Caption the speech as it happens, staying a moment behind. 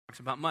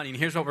about money. And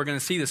here's what we're going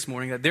to see this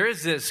morning, that there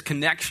is this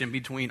connection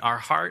between our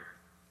heart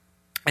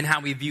and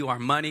how we view our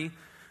money,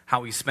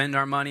 how we spend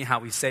our money, how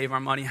we save our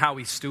money, how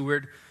we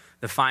steward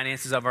the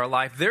finances of our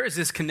life. There is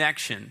this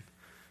connection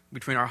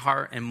between our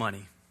heart and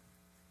money.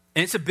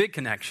 And it's a big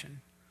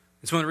connection.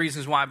 It's one of the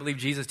reasons why I believe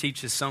Jesus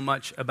teaches so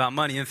much about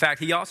money. In fact,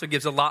 he also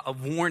gives a lot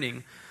of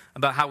warning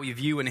about how we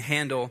view and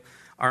handle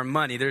our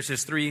money. There's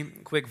just 3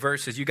 quick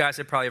verses. You guys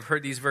have probably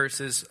heard these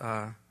verses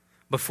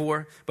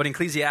before, but in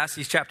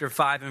Ecclesiastes chapter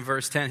 5 and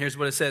verse 10, here's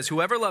what it says.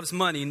 Whoever loves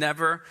money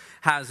never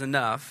has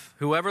enough.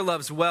 Whoever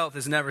loves wealth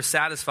is never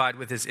satisfied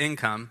with his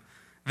income.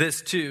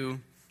 This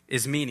too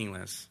is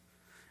meaningless.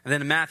 And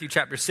then in Matthew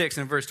chapter 6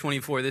 and verse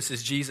 24, this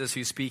is Jesus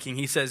who's speaking.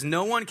 He says,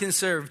 no one can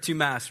serve 2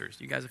 masters.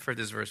 You guys have heard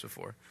this verse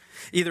before.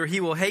 Either he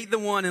will hate the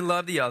one and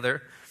love the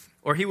other,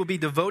 or he will be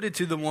devoted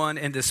to the one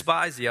and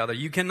despise the other.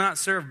 You cannot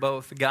serve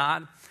both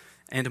God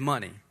and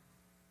money.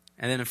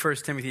 And then in 1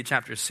 Timothy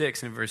chapter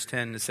 6 and verse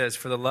 10, it says,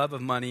 for the love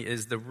of money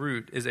is a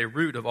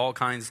root of all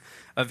kinds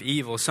of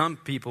evil. Some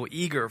people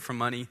eager for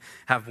money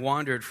have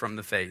wandered from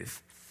the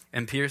faith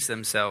and pierced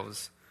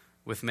themselves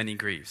with many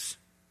griefs.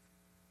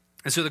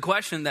 And so the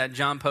question that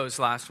John posed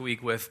last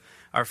week with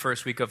our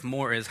first week of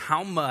More is,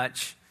 how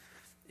much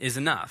is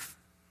enough?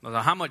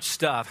 How much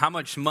stuff, how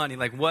much money,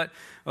 like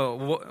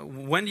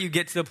when do you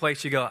get to the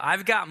place you go,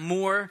 I've got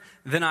more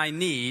than I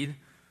need,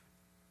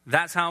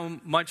 that's how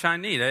much I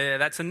need,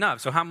 that's enough.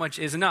 So how much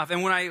is enough?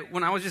 And when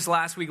I was just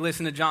last week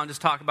listening to John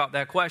just talk about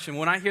that question,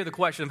 when I hear the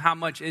question of how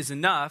much is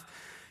enough,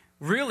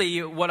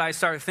 really what I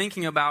started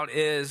thinking about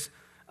is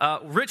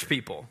rich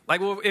people. Like,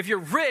 well, if you're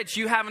rich,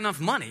 you have enough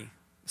money.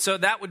 So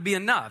that would be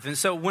enough. And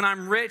so when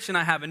I'm rich and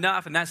I have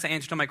enough, and that's the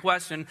answer to my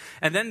question.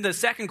 And then the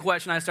second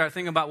question I started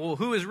thinking about, well,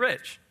 who is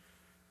rich?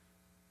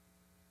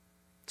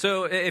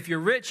 So if you're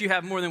rich, you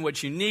have more than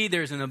what you need.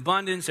 There's an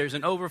abundance, there's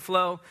an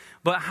overflow.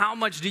 But how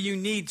much do you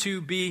need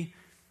to be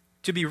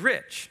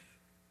rich?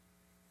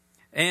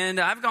 And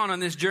I've gone on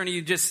this journey,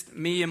 just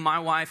me and my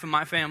wife and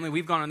my family,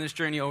 we've gone on this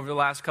journey over the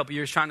last couple of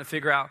years trying to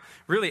figure out,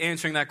 really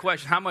answering that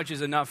question, how much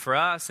is enough for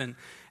us, and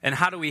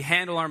how do we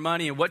handle our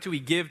money, and what do we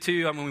give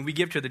to? I mean, we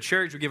give to the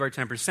church, we give our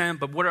 10%,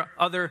 but what are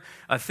other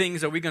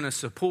things are we going to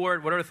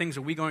support? What other things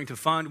are we going to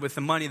fund with the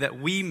money that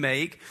we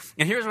make?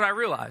 And here's what I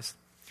realized.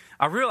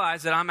 I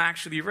realized that I'm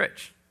actually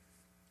rich.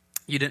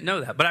 You didn't know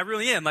that, but I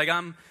really am. Like,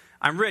 I'm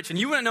rich, and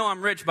you wouldn't know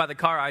I'm rich by the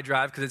car I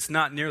drive, because it's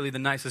not nearly the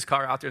nicest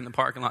car out there in the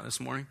parking lot this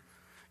morning.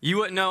 You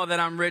wouldn't know that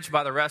I'm rich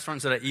by the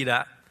restaurants that I eat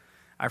at.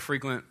 I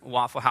frequent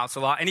Waffle House a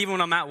lot. And even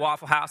when I'm at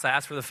Waffle House, I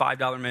ask for the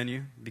 $5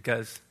 menu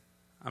because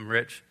I'm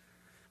rich.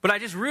 But I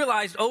just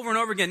realized over and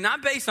over again,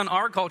 not based on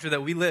our culture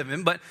that we live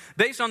in, but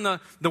based on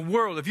the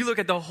world. If you look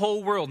at the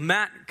whole world,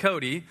 Matt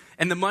Cody,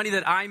 and the money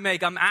that I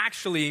make, I'm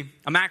actually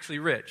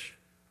rich.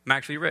 I'm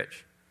actually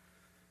rich.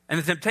 And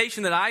the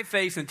temptation that I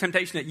face and the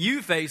temptation that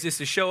you face is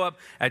to show up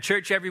at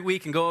church every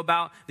week and go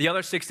about the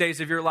other 6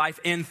 days of your life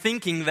and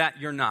thinking that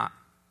you're not.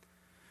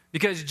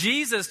 Because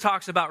Jesus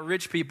talks about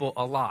rich people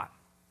a lot.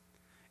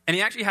 And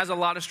he actually has a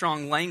lot of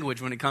strong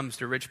language when it comes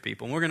to rich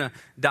people. And we're going to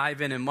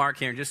dive in Mark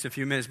here in just a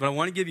few minutes. But I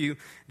want to give you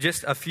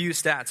just a few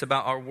stats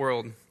about our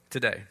world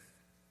today.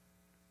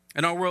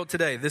 In our world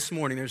today, this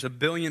morning, there's 1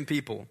 billion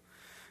people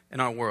in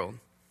our world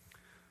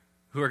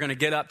who are going to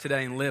get up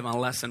today and live on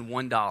less than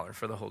 $1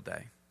 for the whole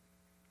day.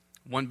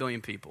 1 billion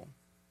people.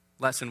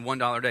 Less than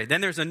 $1 a day. Then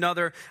there's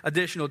another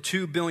additional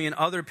 2 billion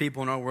other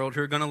people in our world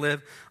who are going to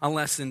live on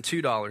less than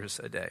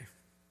 $2 a day.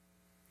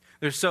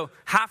 There's so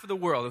half of the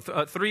world,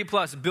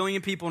 3+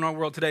 billion people in our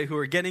world today who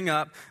are getting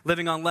up,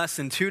 living on less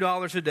than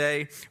 $2 a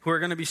day, who are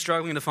going to be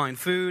struggling to find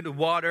food,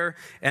 water,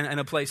 and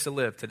a place to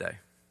live today.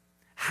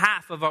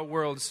 Half of our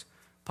world's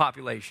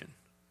population.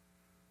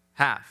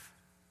 Half.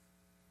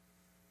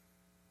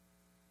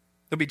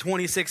 There'll be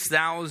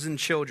 26,000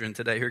 children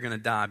today who are going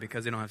to die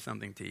because they don't have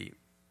something to eat.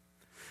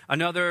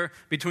 Another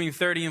between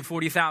 30 and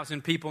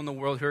 40,000 people in the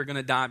world who are going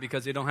to die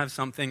because they don't have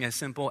something as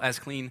simple as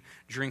clean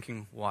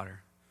drinking water.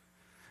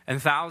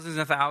 And thousands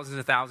and thousands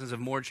and thousands of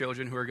more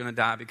children who are going to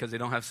die because they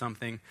don't have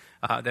something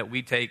that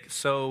we take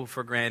so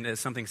for granted as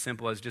something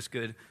simple as just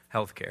good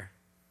health care.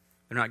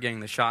 They're not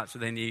getting the shots that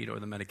they need or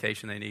the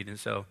medication they need. And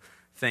so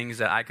things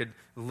that I could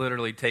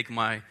literally take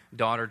my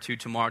daughter to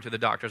tomorrow to the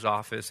doctor's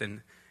office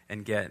and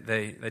get,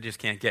 they just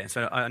can't get.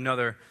 So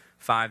another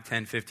 5,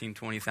 10, 15,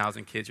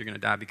 20,000 kids are going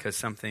to die because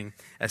something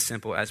as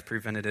simple as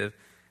preventative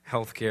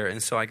health care.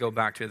 And so I go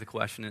back to the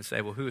question and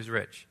say, well, who is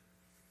rich?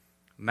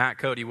 Matt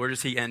Cody, where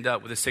does he end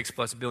up with the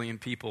 6+ billion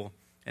people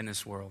in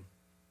this world?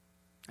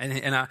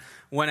 And I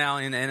went out,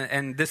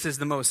 and this is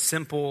the most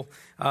simple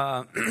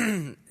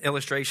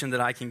illustration that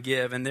I can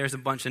give. And there's a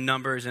bunch of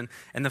numbers. And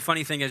the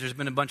funny thing is there's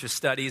been a bunch of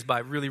studies by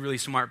really, really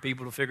smart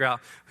people to figure out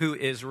who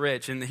is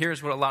rich. And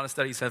here's what a lot of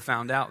studies have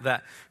found out,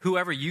 that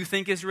whoever you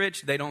think is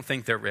rich, they don't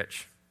think they're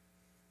rich.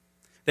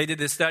 They did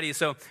this study,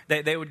 so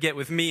they would get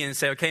with me and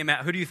say, okay,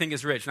 Matt, who do you think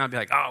is rich? And I'd be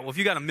like, oh, well, if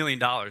you got $1 million,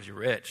 you're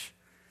rich.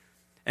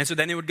 And so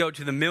then they would go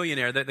to the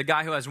millionaire, the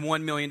guy who has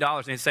 $1 million,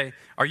 and they'd say,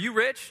 are you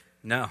rich?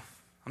 No,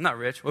 I'm not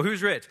rich. Well,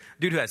 who's rich?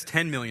 Dude who has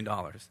 $10 million.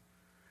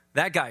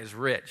 That guy is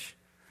rich.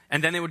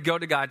 And then it would go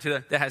to God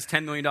that has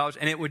 $10 million,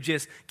 and it would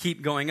just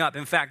keep going up.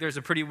 In fact, there's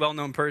a pretty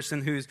well-known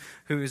person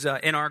who's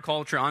in our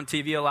culture on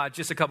TV a lot,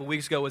 just a couple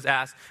weeks ago was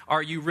asked,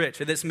 are you rich?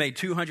 This made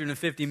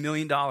 $250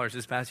 million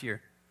this past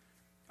year.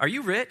 Are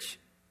you rich?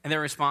 And their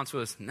response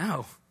was,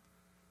 no,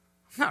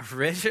 I'm not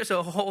rich. There's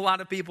a whole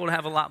lot of people that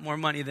have a lot more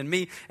money than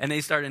me. And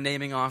they started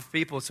naming off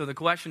people. So the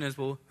question is,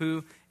 well,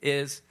 who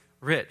is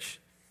rich?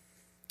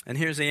 And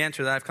here's the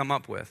answer that I've come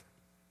up with.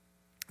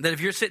 That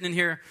if you're sitting in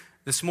here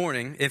this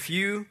morning, if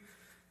you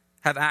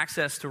have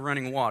access to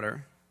running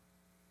water,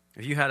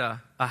 if you had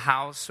a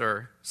house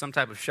or some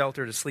type of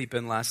shelter to sleep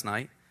in last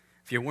night,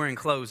 if you're wearing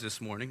clothes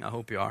this morning, I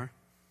hope you are,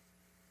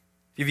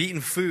 if you've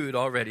eaten food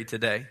already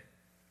today,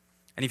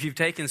 and if you've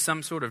taken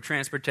some sort of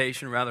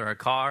transportation, rather a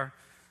car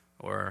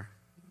or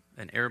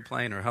an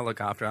airplane or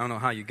helicopter, I don't know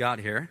how you got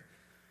here,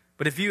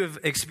 but if you have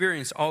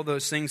experienced all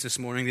those things this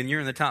morning, then you're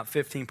in the top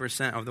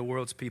 15% of the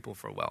world's people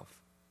for wealth.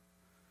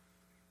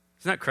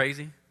 Isn't that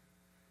crazy?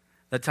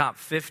 The top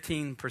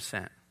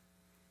 15%.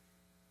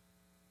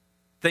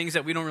 Things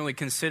that we don't really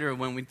consider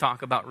when we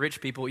talk about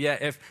rich people. Yeah,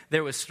 if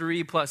there was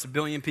 3+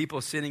 billion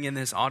people sitting in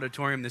this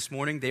auditorium this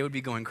morning, they would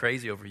be going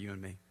crazy over you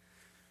and me.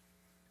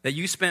 That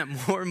you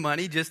spent more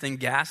money just in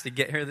gas to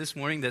get here this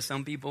morning than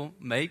some people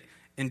make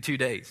in 2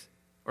 days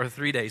or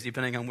 3 days,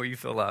 depending on where you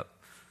fill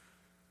up.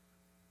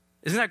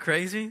 Isn't that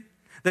crazy?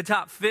 The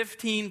top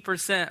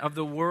 15% of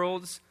the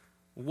world's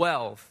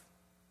wealth,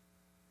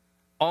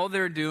 all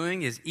they're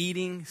doing is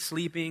eating,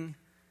 sleeping,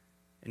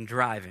 and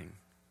driving,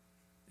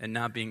 and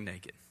not being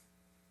naked.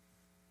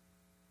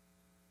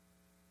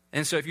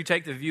 And so if you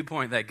take the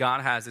viewpoint that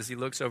God has as he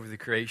looks over the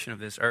creation of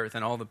this earth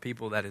and all the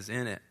people that is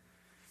in it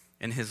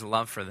and his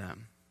love for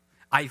them,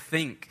 I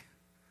think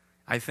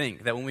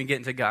that when we get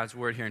into God's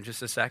word here in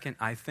just a second,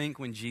 I think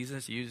when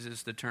Jesus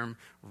uses the term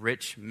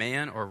rich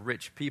man or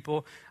rich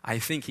people, I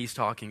think he's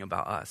talking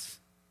about us.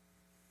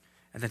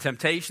 And the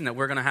temptation that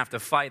we're going to have to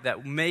fight,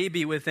 that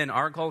maybe within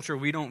our culture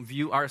we don't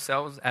view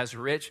ourselves as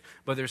rich,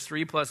 but there's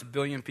 3+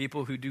 billion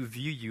people who do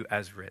view you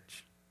as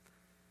rich.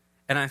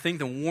 And I think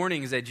the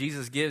warnings that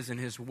Jesus gives in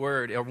his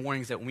word are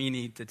warnings that we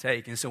need to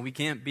take. And so we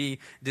can't be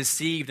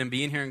deceived and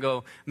be in here and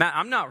go, Matt,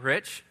 I'm not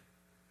rich.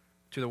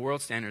 To the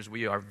world standards,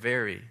 we are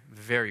very,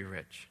 very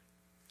rich.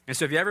 And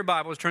so if you have your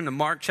Bibles, turn to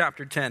Mark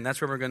chapter 10.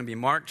 That's where we're going to be.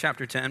 Mark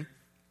chapter 10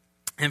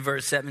 and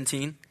verse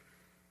 17.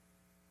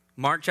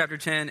 Mark chapter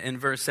 10 and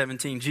verse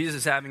 17. Jesus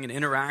is having an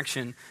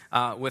interaction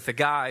with a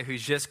guy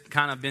who's just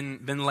kind of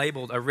been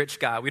labeled a rich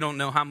guy. We don't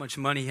know how much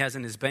money he has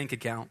in his bank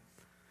account,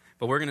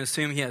 but we're going to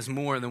assume he has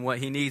more than what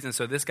he needs. And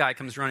so this guy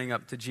comes running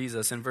up to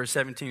Jesus. And verse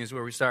 17 is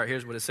where we start.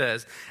 Here's what it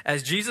says.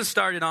 As Jesus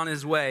started on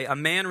his way, a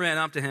man ran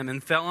up to him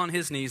and fell on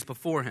his knees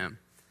before him.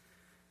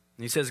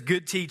 And he says,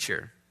 good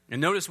teacher.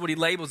 And notice what he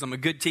labels him, a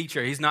good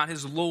teacher. He's not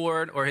his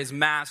Lord or his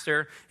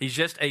master. He's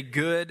just a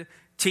good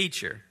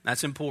teacher.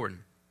 That's important.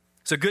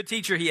 So good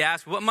teacher, he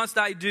asked, what must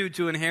I do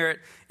to inherit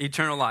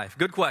eternal life?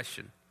 Good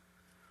question.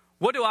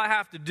 What do I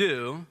have to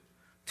do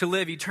to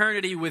live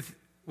eternity with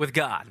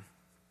God?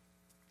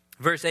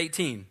 Verse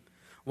 18,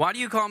 why do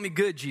you call me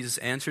good? Jesus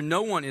answered,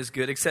 no one is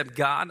good except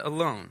God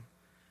alone.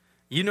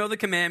 You know the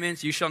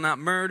commandments, you shall not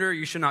murder,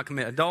 you shall not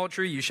commit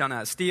adultery, you shall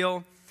not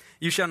steal,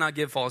 you shall not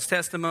give false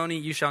testimony,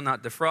 you shall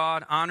not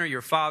defraud, honor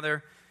your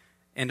father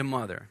and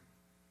mother.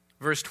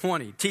 Verse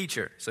 20,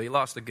 teacher, so he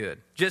lost the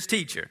good, just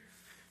teacher.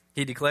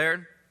 He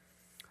declared,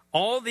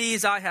 all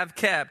these I have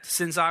kept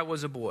since I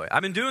was a boy.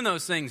 I've been doing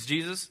those things,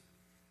 Jesus.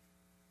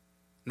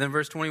 And then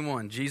verse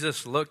 21,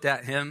 Jesus looked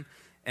at him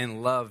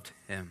and loved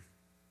him.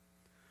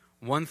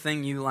 One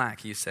thing you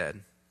lack, he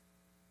said.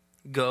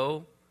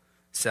 Go,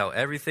 sell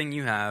everything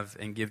you have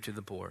and give to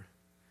the poor,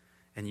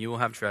 and you will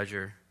have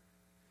treasure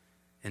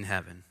in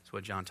heaven. That's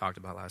what John talked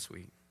about last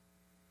week.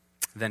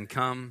 Then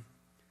come,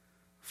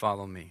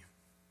 follow me.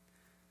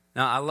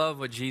 Now, I love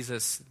what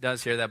Jesus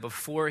does here, that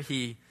before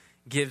he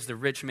gives the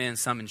rich man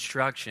some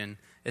instruction,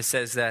 it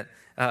says that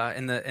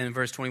in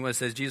verse 21, it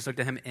says, Jesus looked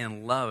at him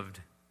and loved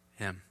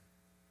him.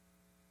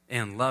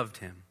 And loved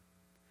him.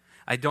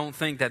 I don't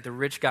think that the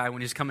rich guy,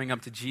 when he's coming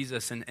up to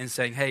Jesus and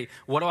saying, hey,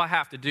 what do I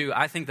have to do?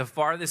 I think the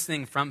farthest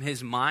thing from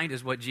his mind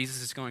is what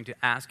Jesus is going to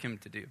ask him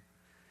to do.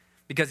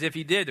 Because if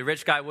he did, the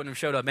rich guy wouldn't have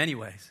showed up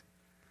anyways.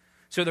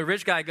 So the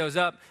rich guy goes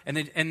up, and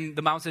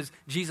the Bible says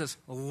Jesus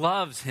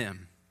loves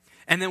him.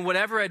 And then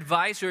whatever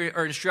advice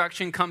or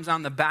instruction comes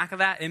on the back of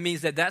that, it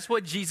means that that's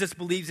what Jesus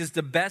believes is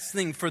the best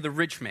thing for the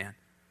rich man.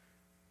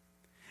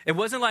 It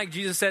wasn't like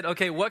Jesus said,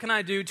 okay, what can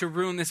I do to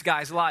ruin this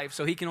guy's life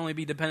so he can only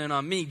be dependent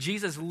on me?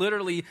 Jesus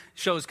literally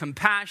shows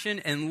compassion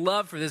and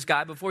love for this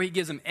guy before he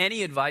gives him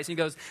any advice. He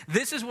goes,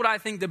 this is what I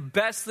think the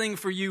best thing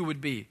for you would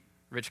be,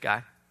 rich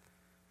guy.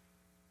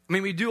 I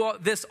mean, we do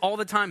this all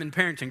the time in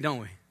parenting, don't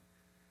we?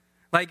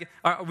 Like,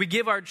 we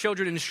give our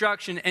children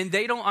instruction, and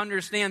they don't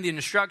understand the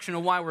instruction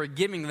of why we're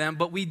giving them,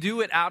 but we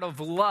do it out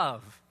of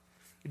love.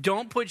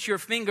 Don't put your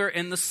finger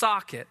in the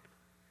socket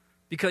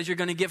because you're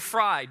going to get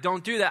fried.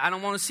 Don't do that. I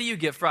don't want to see you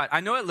get fried. I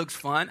know it looks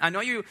fun. I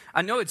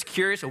know it's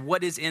curious of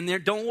what is in there.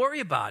 Don't worry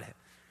about it.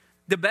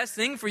 The best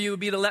thing for you would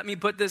be to let me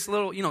put this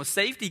little,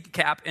 safety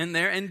cap in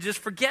there and just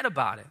forget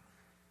about it.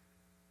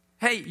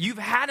 Hey, you've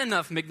had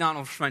enough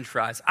McDonald's French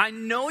fries. I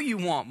know you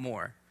want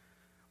more.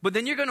 But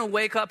then you're going to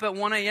wake up at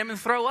 1 a.m. and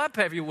throw up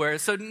everywhere.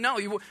 So no,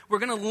 we're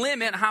going to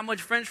limit how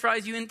much French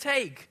fries you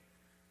intake.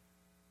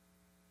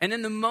 And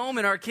in the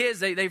moment, our kids,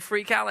 they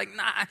freak out like,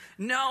 nah,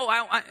 no.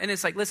 And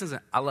it's like, listen,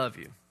 I love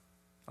you.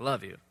 I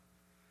love you.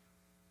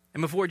 And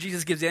before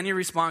Jesus gives any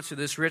response to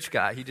this rich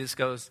guy, he just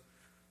goes,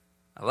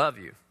 I love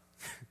you.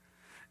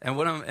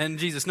 And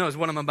Jesus knows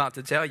what I'm about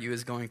to tell you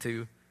is going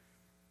to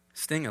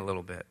sting a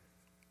little bit.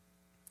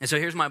 And so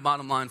here's my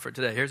bottom line for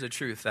today. Here's a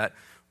truth that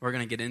we're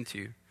going to get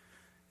into.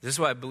 This is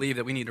what I believe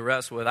that we need to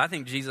wrestle with. I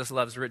think Jesus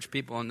loves rich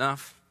people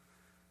enough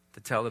to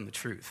tell them the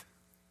truth.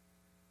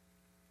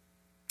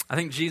 I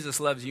think Jesus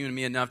loves you and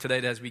me enough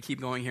today that as we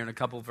keep going here in a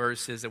couple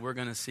verses that we're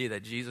going to see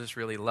that Jesus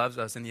really loves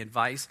us and the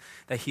advice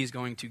that he's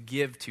going to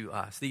give to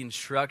us, the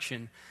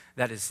instruction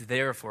that is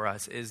there for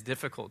us is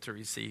difficult to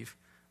receive,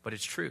 but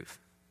it's truth.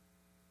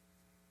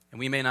 And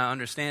we may not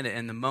understand it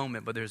in the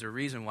moment, but there's a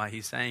reason why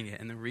he's saying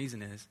it, and the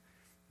reason is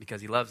because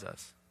he loves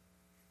us.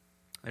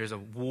 There's a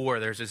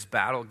war, there's this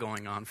battle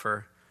going on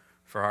for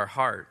our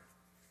heart.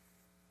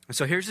 And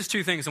so here's just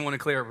two things I want to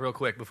clear up real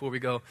quick before we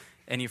go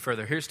any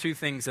further. Here's two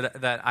things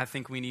that I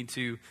think we need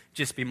to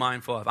just be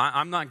mindful of.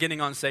 I'm not getting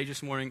on stage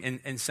this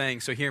morning and saying,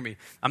 so hear me,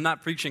 I'm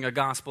not preaching a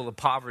gospel of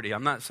poverty.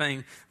 I'm not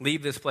saying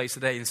leave this place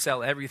today and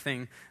sell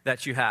everything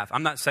that you have.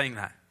 I'm not saying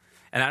that.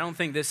 And I don't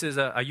think this is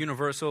a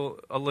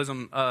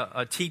universalism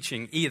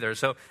teaching either.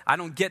 So I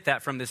don't get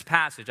that from this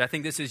passage. I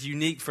think this is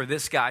unique for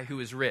this guy who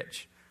is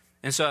rich.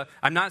 And so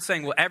I'm not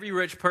saying, well, every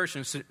rich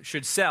person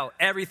should sell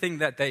everything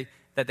that they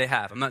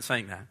have. I'm not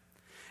saying that.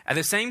 At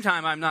the same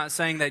time, I'm not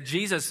saying that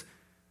Jesus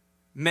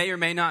may or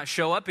may not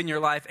show up in your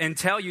life and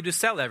tell you to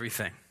sell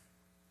everything.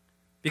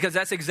 Because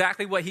that's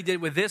exactly what he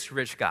did with this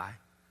rich guy.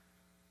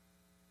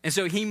 And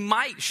so he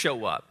might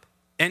show up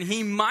and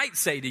he might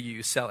say to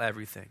you, sell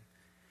everything.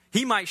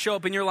 He might show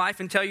up in your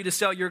life and tell you to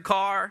sell your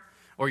car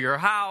or your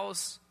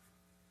house.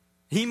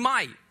 He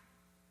might.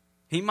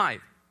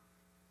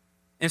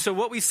 And so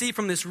what we see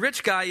from this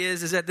rich guy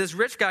is that this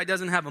rich guy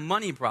doesn't have a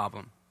money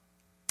problem.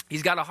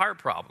 He's got a heart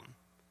problem.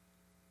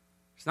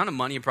 It's not a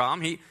money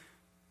problem.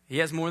 He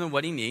has more than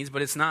what he needs,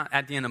 but it's not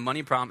at the end a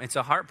money problem. It's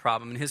a heart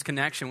problem. And his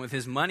connection with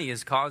his money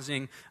is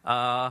causing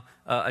a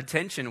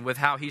tension with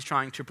how he's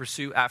trying to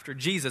pursue after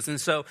Jesus.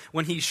 And so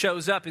when he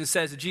shows up and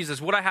says to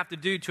Jesus, what I have to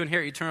do to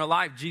inherit eternal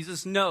life,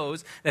 Jesus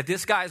knows that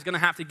this guy is going to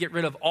have to get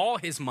rid of all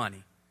of his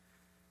money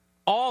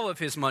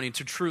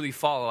to truly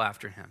follow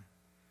after him.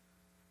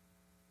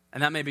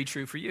 And that may be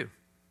true for you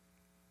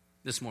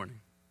this morning.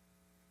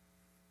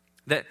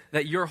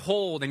 That your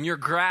hold and your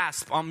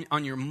grasp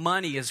on your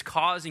money is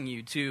causing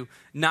you to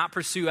not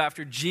pursue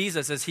after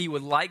Jesus as he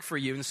would like for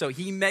you. And so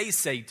he may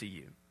say to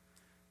you,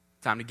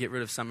 time to get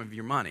rid of some of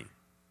your money.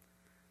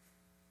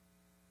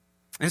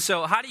 And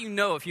so how do you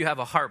know if you have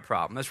a heart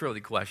problem? That's really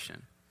the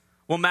question.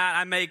 Well, Matt,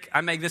 I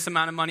make this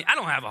amount of money. I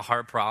don't have a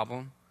heart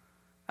problem.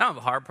 I don't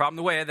have a heart problem.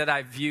 The way that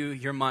I view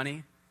your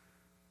money.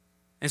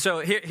 And so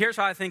here's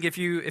how I think if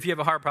you have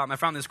a heart problem. I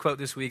found this quote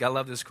this week. I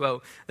love this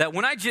quote. That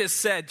when I just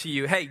said to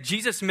you, hey,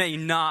 Jesus may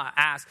not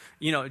ask,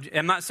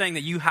 I'm not saying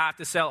that you have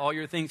to sell all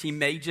your things. He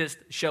may just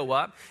show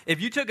up. If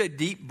you took a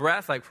deep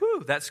breath like,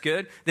 whew, that's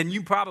good, then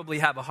you probably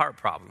have a heart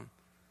problem.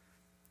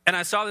 And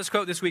I saw this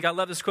quote this week. I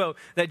love this quote.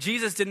 That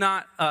Jesus did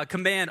not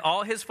command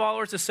all his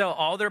followers to sell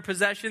all their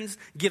possessions,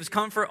 gives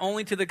comfort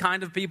only to the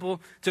kind of people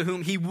to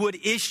whom he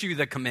would issue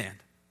the command.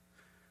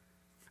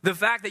 The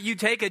fact that you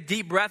take a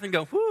deep breath and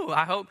go, whew,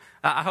 I hope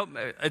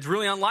it's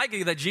really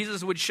unlikely that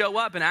Jesus would show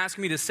up and ask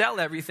me to sell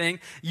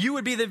everything. You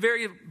would be the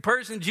very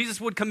person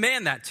Jesus would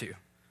command that to.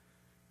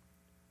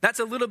 That's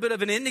a little bit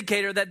of an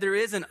indicator that there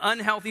is an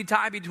unhealthy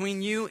tie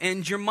between you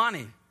and your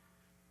money.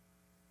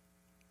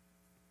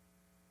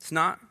 It's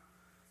not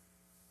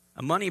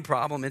a money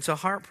problem, it's a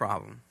heart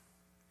problem.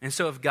 And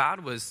so if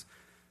God was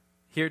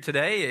here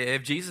today,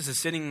 if Jesus is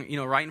sitting,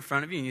 right in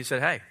front of you and you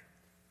said, hey,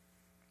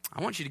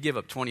 I want you to give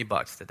up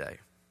 $20 today.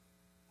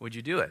 Would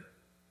you do it?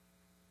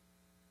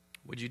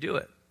 Would you do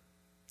it?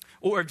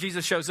 Or if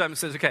Jesus shows up and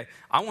says, okay,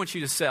 I want you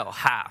to sell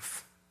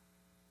half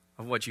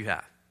of what you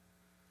have.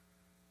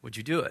 Would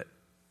you do it?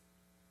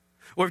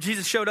 Or if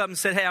Jesus showed up and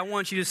said, hey, I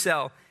want you to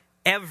sell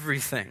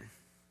everything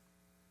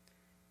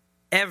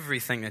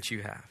that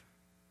you have.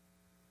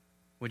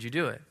 Would you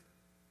do it?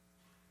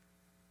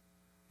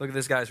 Look at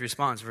this guy's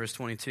response, verse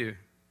 22.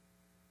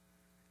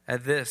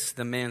 At this,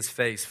 the man's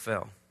face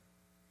fell,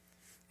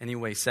 and he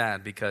was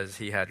sad because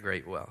he had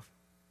great wealth.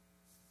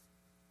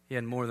 He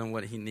had more than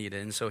what he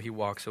needed, and so he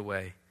walks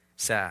away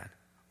sad.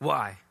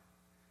 Why?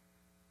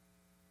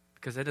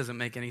 Because that doesn't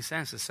make any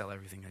sense to sell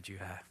everything that you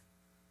have.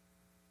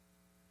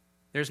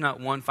 There's not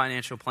one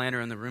financial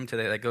planner in the room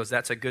today that goes,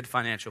 that's a good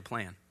financial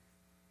plan.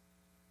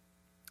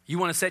 You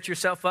want to set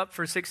yourself up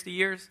for 60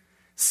 years?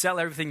 Sell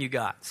everything you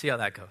got. See how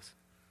that goes.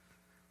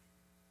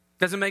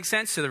 Doesn't make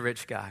sense to the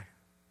rich guy.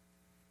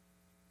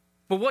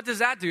 But what does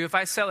that do if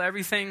I sell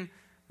everything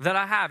that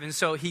I have? And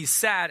so he's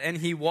sad and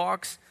he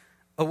walks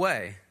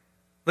away.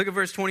 Look at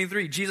verse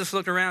 23. Jesus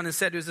looked around and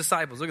said to his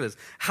disciples, look at this.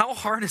 How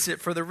hard is it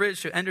for the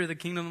rich to enter the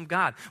kingdom of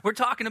God? We're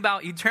talking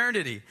about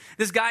eternity.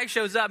 This guy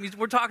shows up.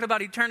 We're talking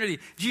about eternity.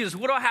 Jesus,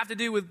 what do I have to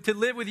do to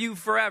live with you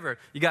forever?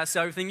 You got to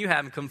sell everything you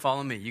have and come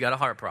follow me. You got a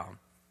heart problem.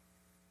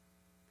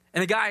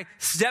 And the guy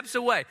steps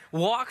away,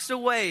 walks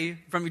away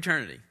from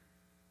eternity.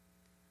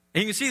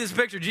 And you can see this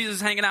picture. Jesus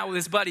is hanging out with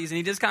his buddies, and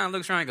he just kind of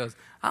looks around and goes,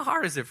 how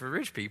hard is it for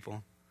rich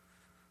people?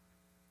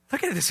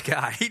 Look at this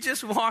guy. He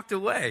just walked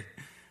away.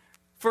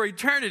 For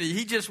eternity,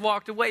 he just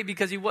walked away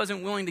because he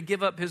wasn't willing to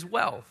give up his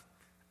wealth,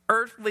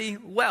 earthly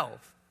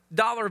wealth,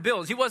 dollar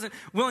bills. He wasn't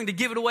willing to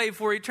give it away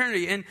for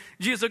eternity. And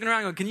Jesus looking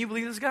around going, can you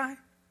believe this guy?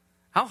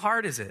 How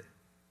hard is it?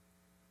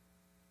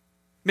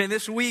 Man,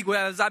 this week,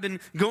 as I've been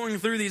going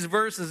through these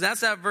verses,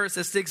 that's that verse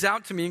that sticks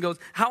out to me and goes,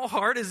 how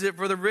hard is it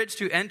for the rich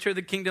to enter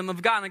the kingdom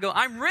of God? And I go,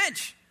 I'm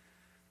rich.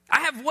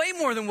 I have way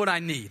more than what I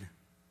need.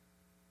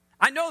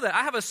 I know that.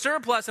 I have a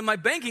surplus in my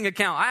banking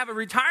account. I have a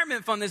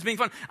retirement fund that's being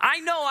funded. I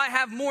know I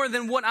have more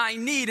than what I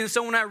need. And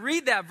so when I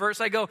read that verse,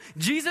 I go,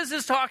 Jesus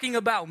is talking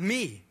about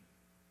me.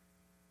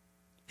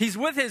 He's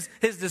with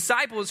his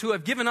disciples who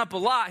have given up a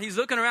lot. He's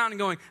looking around and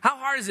going, how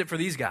hard is it for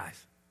these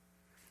guys?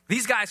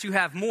 These guys who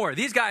have more.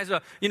 These guys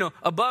are,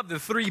 above the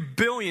 3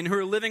 billion who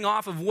are living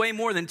off of way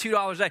more than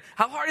 $2 a day.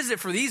 How hard is it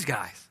for these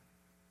guys?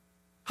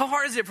 How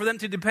hard is it for them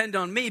to depend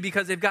on me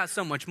because they've got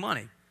so much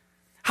money?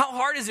 How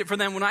hard is it for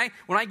them when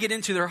I get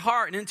into their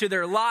heart and into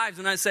their lives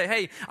and I say,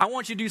 hey, I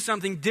want you to do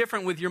something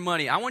different with your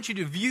money. I want you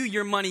to view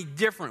your money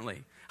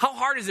differently. How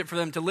hard is it for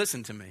them to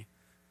listen to me?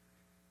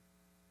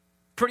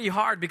 Pretty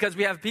hard, because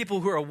we have people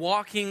who are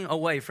walking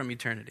away from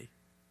eternity.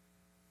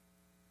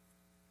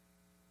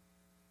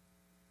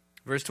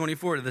 Verse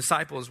 24, the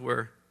disciples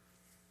were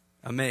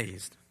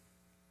amazed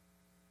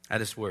at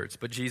his words.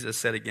 But Jesus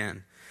said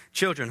again,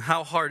 children,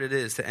 how hard it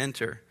is to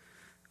enter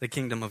the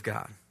kingdom of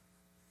God.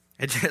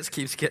 It just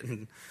keeps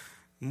getting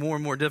more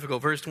and more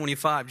difficult. Verse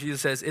 25,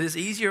 Jesus says, it is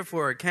easier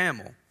for a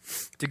camel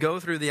to go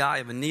through the eye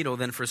of a needle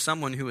than for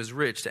someone who is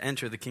rich to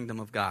enter the kingdom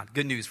of God.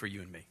 Good news for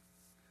you and me.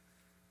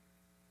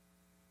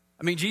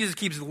 I mean, Jesus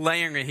keeps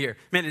layering it here.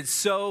 Man, it's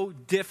so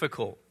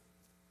difficult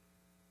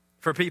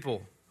for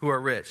people who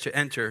are rich to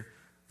enter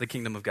the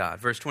kingdom of God.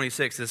 Verse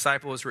 26, the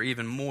disciples were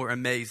even more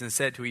amazed and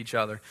said to each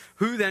other,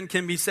 who then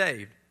can be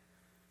saved?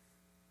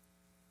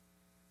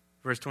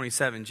 Verse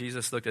 27,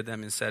 Jesus looked at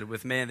them and said,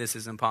 with man this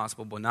is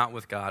impossible, but not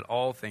with God.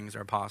 All things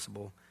are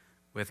possible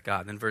with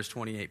God. Then verse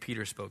 28,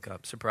 Peter spoke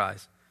up.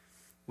 Surprise.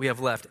 We have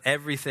left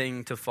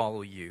everything to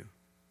follow you.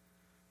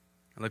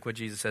 And look what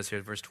Jesus says here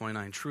in verse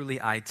 29.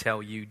 Truly I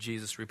tell you,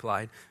 Jesus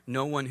replied,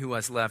 no one who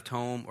has left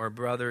home or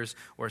brothers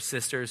or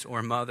sisters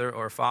or mother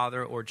or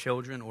father or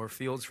children or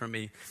fields for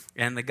me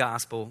and the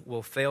gospel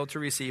will fail to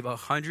receive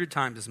 100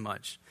 times as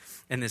much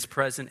in this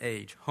present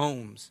age.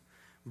 Homes,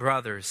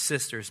 brothers,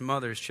 sisters,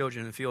 mothers,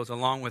 children, and fields,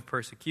 along with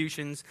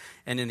persecutions,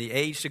 and in the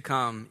age to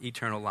come,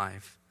 eternal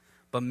life.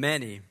 But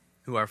many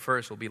who are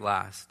first will be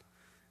last,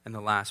 and the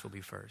last will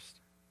be first.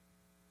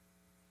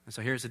 And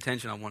so here's the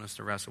tension I want us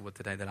to wrestle with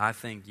today, that I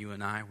think you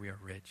and I, we are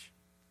rich.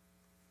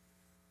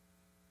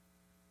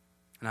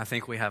 And I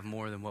think we have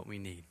more than what we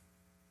need.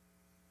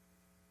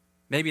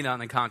 Maybe not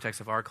in the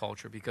context of our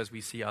culture, because we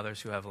see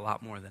others who have a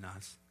lot more than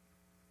us.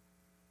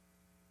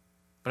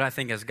 But I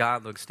think as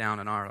God looks down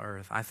on our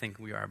earth, I think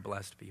we are a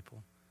blessed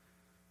people.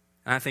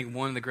 And I think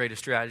one of the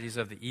greatest strategies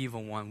of the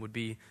evil one would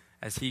be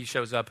as he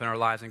shows up in our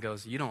lives and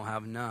goes, you don't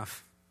have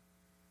enough.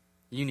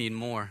 You need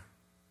more.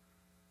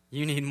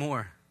 You need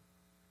more.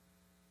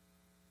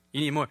 You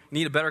need more. You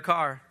need a better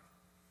car.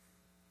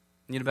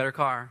 You need a better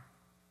car.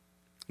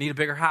 You need a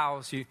bigger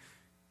house. You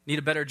need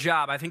a better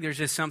job. I think there's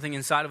just something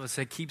inside of us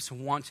that keeps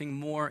wanting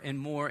more and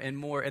more and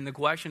more. And the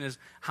question is,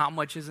 how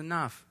much is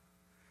enough?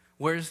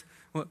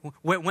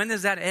 When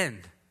does that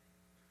end?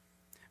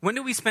 When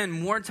do we spend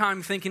more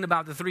time thinking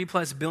about the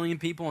 3+ billion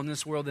people in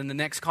this world than the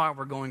next car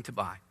we're going to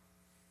buy?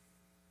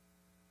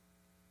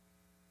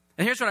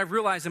 And here's what I've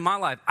realized in my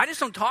life. I just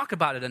don't talk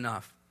about it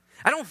enough.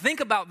 I don't think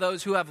about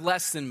those who have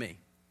less than me.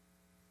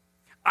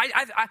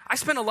 I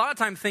spend a lot of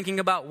time thinking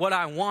about what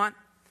I want,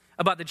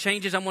 about the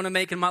changes I want to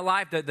make in my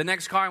life, the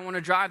next car I want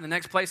to drive, the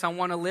next place I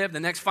want to live, the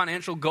next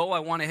financial goal I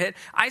want to hit.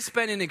 I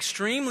spend an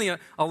extremely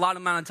a lot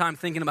amount of time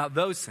thinking about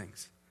those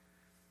things.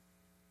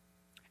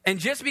 And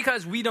just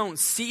because we don't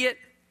see it,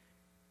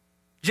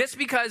 just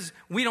because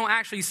we don't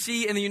actually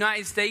see in the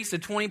United States the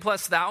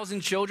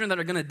 20,000+ children that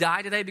are going to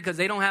die today because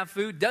they don't have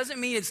food, doesn't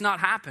mean it's not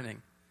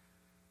happening.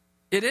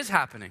 It is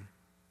happening.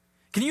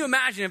 Can you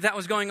imagine if that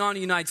was going on in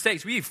the United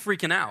States? We'd be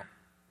freaking out.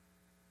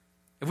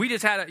 If we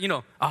just had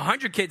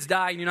 100 kids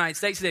die in the United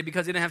States today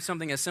because they didn't have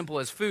something as simple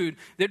as food,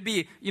 there'd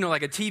be,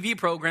 like a TV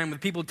program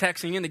with people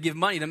texting in to give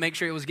money to make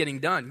sure it was getting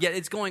done. Yet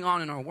it's going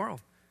on in our world.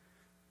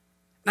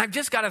 And I've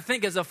just got to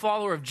think, as a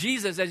follower of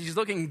Jesus, as he's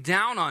looking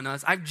down on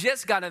us, I've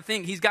just got to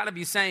think he's got to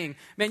be saying,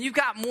 man, you've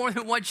got more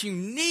than what you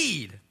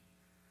need.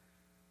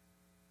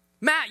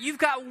 Matt, you've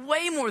got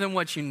way more than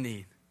what you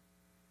need.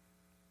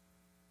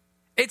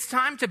 It's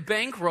time to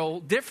bankroll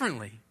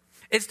differently.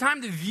 It's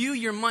time to view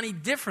your money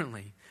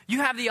differently. You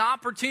have the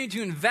opportunity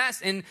to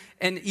invest in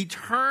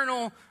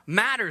eternal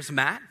matters,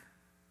 Matt.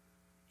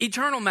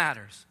 Eternal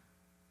matters.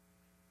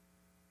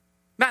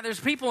 Matt, there's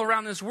people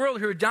around this world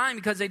who are dying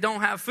because they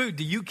don't have food.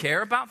 Do you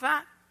care about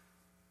that?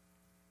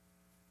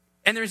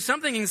 And there's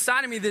something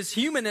inside of me, this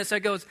humanness that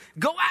goes,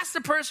 go ask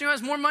the person who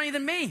has more money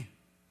than me.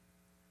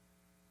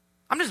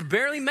 I'm just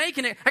barely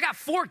making it. I got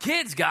 4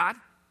 kids, God.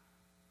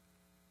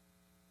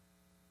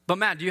 But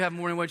Matt, do you have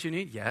more than what you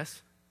need?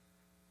 Yes.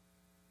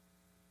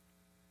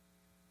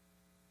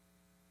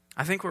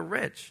 I think we're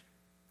rich.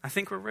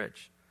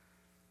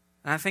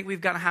 And I think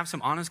we've got to have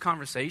some honest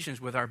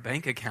conversations with our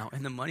bank account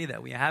and the money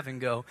that we have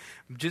and go,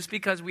 just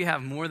because we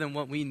have more than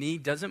what we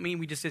need doesn't mean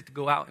we just have to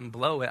go out and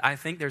blow it. I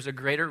think there's a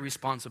greater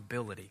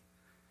responsibility.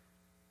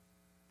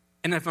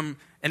 And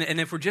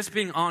if we're just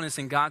being honest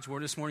in God's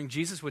word this morning,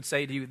 Jesus would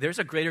say to you, there's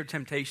a greater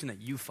temptation that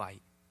you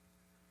fight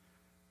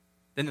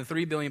than the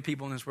 3 billion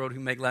people in this world who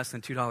make less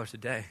than $2 a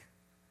day.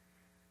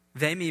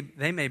 They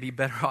may be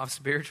better off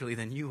spiritually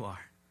than you are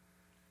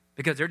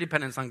because their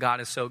dependence on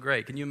God is so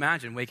great. Can you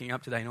imagine waking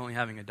up today and only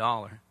having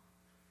 $1?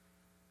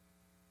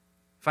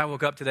 If I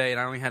woke up today and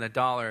I only had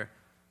 $1 and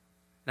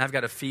I've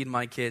got to feed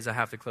my kids, I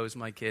have to clothe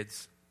my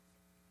kids,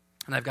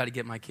 and I've got to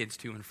get my kids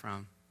to and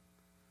from,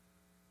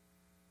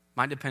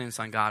 my dependence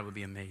on God would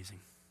be amazing.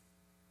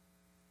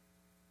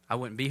 I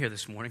wouldn't be here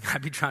this morning.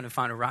 I'd be trying to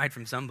find a ride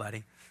from somebody.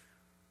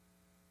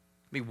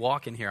 I'd be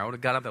walking here. I would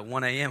have got up at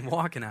 1 a.m.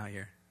 walking out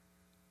here.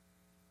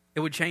 It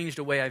would change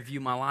the way I view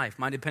my life.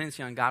 My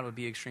dependency on God would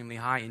be extremely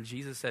high. And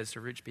Jesus says to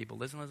rich people,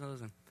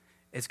 listen.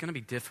 It's going to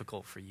be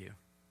difficult for you.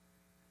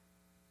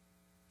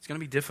 It's going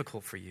to be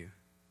difficult for you.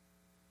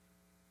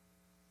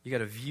 You got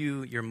to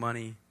view your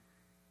money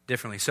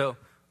differently. So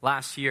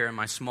last year in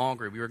my small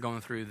group, we were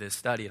going through this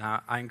study. And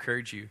I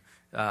encourage you,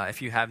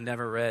 if you have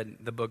never read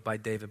the book by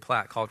David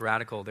Platt called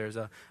Radical, there's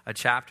a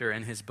chapter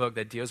in his book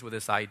that deals with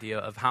this idea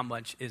of how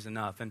much is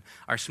enough. And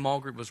our small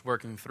group was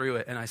working through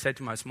it. And I said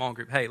to my small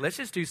group, hey, let's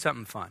just do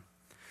something fun.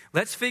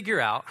 Let's figure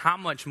out how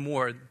much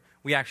more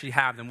we actually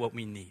have than what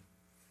we need.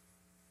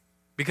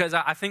 Because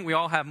I think we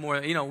all have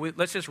more,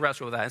 let's just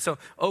wrestle with that. And so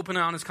open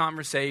and honest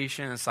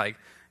conversation. It's like,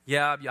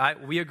 yeah,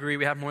 we agree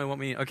we have more than what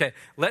we need. Okay,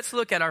 let's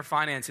look at our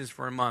finances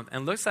for a month.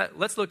 And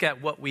let's look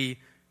at what we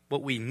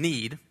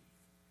need,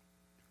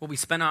 what we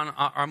spend on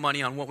our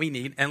money on what we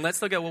need. And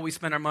let's look at what we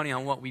spend our money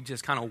on what we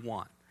just kind of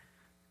want.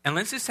 And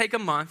let's just take a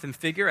month and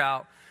figure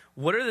out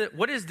what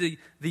is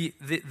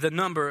the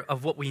number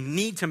of what we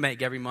need to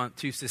make every month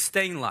to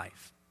sustain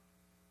life.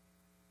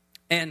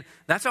 And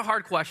that's a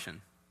hard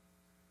question.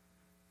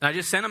 And I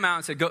just sent them out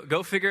and said,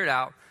 go figure it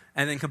out.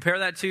 And then compare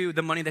that to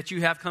the money that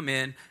you have come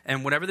in.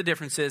 And whatever the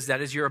difference is,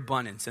 that is your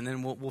abundance. And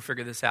then we'll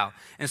figure this out.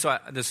 And so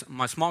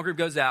my small group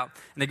goes out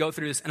and they go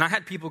through this. And I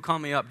had people call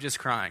me up just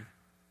crying.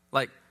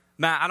 Like,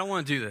 Matt, I don't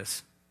want to do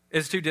this.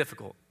 It's too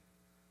difficult.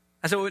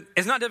 I said,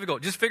 it's not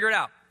difficult. Just figure it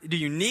out. Do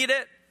you need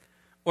it?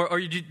 Or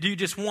do you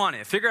just want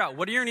it? Figure out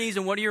what are your needs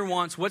and what are your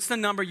wants. What's the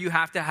number you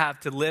have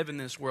to live in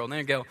this world? And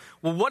then go,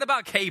 well, what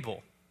about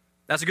cable?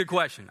 That's a good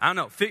question. I don't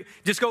know.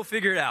 Just go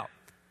figure it out.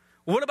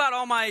 What about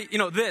all my,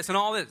 this and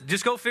all this?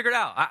 Just go figure it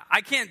out.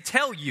 I can't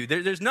tell you.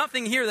 There's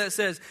nothing here that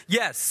says,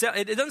 yes.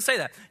 It doesn't say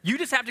that. You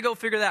just have to go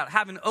figure it out.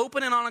 Have an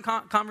open and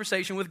honest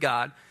conversation with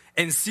God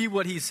and see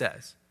what he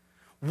says.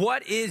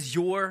 What is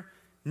your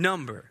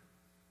number?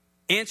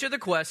 Answer the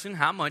question,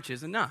 how much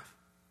is enough?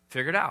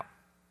 Figure it out.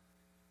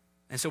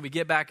 And so we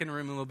get back in the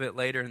room a little bit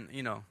later and,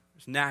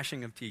 there's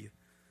gnashing of teeth.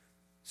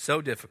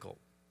 So difficult.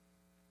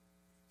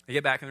 I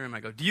get back in the room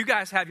and I go, do you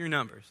guys have your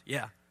numbers?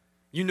 Yeah.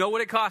 You know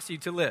what it costs you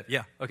to live?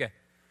 Yeah. Okay.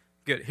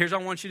 Good. Here's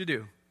what I want you to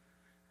do.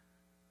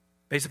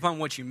 Based upon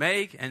what you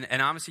make,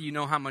 and obviously you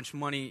know how much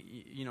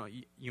money,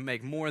 you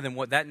make more than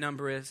what that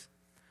number is.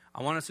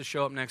 I want us to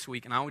show up next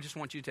week, and I just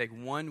want you to take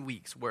 1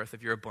 week's worth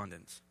of your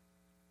abundance.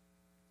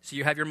 So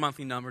you have your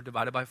monthly number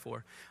divided by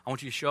 4. I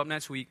want you to show up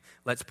next week.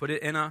 Let's put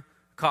it in a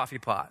coffee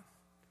pot,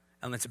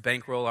 and let's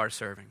bankroll our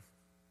serving.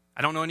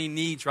 I don't know any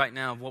needs right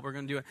now of what we're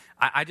going to do.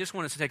 I just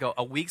want us to take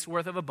a week's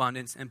worth of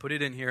abundance and put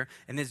it in here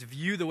and just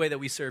view the way that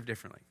we serve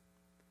differently.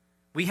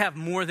 We have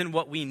more than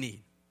what we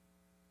need.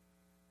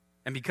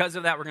 And because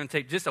of that, we're going to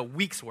take just a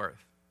week's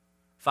worth.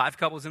 5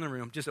 couples in the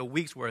room, just a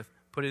week's worth,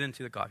 put it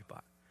into the coffee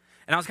pot.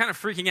 And I was kind of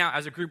freaking out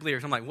as a group leader.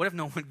 So I'm like, what if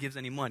no one gives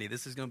any money?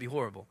 This is going to be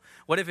horrible.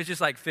 What if it's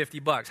just like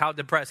 $50? How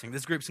depressing.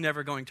 This group's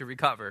never going to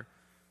recover.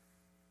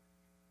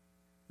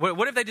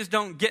 What if they just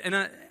don't get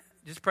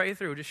just pray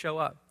through, just show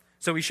up.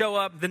 So we show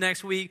up the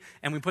next week,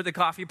 and we put the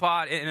coffee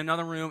pot in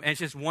another room, and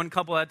it's just one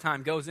couple at a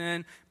time. Goes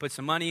in, puts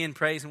some money in,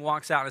 prays, and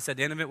walks out. And at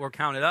the end of it, we're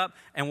counted up,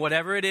 and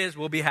whatever it is,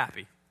 we'll be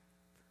happy.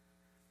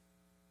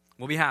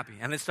 We'll be happy.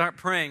 And let's start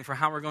praying for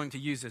how we're going to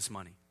use this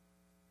money.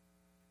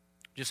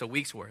 Just a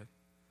week's worth.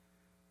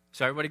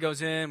 So everybody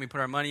goes in, we put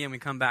our money in, we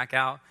come back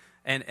out,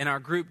 and our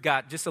group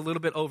got just a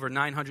little bit over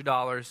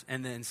 $900,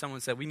 and then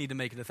someone said, we need to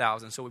make it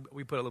 $1,000, so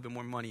we put a little bit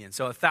more money in.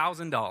 So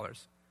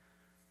 $1,000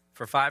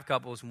 for 5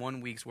 couples,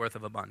 1 week's worth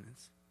of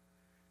abundance.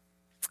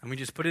 And we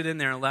just put it in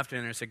there and left it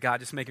in there and said,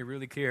 God, just make it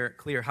really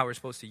clear how we're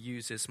supposed to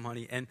use this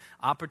money. And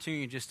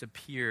opportunity just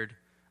appeared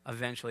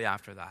eventually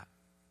after that.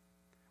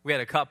 We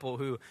had a couple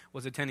who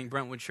was attending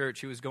Brentwood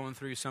Church who was going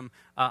through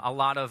a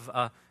lot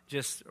of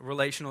just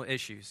relational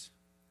issues.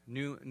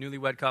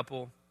 Newlywed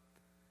couple.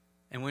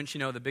 And wouldn't you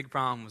know, the big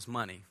problem was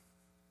money.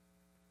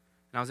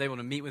 And I was able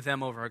to meet with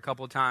them over a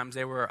couple of times.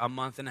 They were a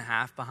month and a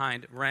half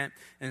behind rent.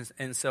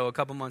 And so a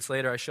couple months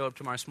later, I showed up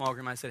to my small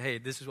group and I said, hey,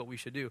 this is what we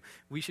should do.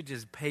 We should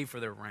just pay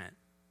for their rent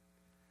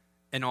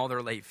and all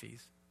their late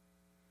fees.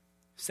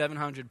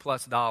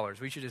 $700+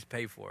 We should just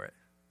pay for it.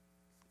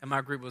 And my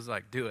group was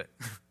like, do it.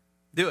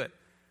 Do it.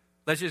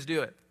 Let's just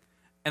do it.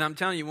 And I'm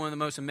telling you, one of the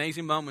most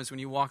amazing moments when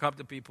you walk up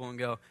to people and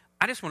go,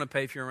 I just want to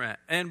pay for your rent.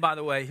 And by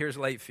the way, here's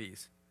late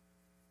fees.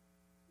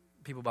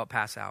 People about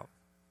pass out.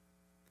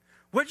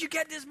 Where'd you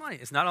get this money?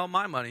 It's not all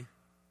my money.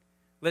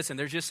 Listen,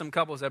 there's just some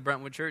couples at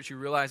Brentwood Church who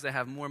realize they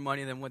have more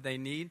money than what they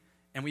need.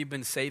 And we've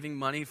been saving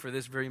money for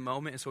this very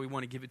moment. And so we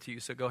want to give it to you.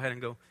 So go ahead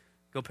and go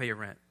pay your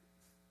rent.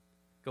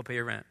 Go pay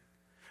your rent.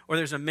 Or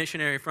there's a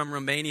missionary from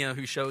Romania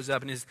who shows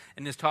up and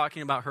is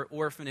talking about her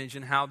orphanage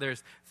and how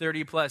there's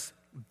 30+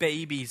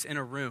 babies in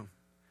a room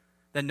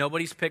that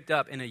nobody's picked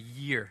up in a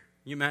year.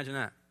 You imagine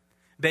that?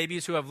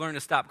 Babies who have learned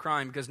to stop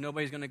crying because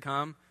nobody's going to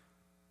come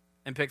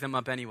and pick them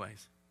up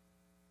anyways.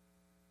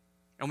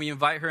 And we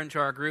invite her into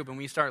our group and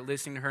we start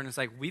listening to her and it's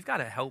like, we've got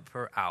to help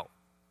her out.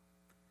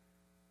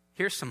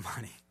 Here's some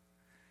money.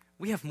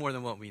 We have more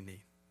than what we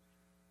need.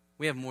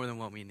 We have more than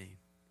what we need.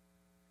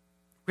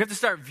 We have to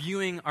start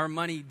viewing our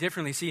money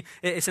differently. See,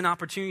 it's an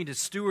opportunity to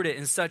steward it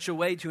in such a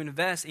way to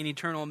invest in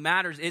eternal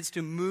matters. It's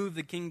to move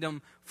the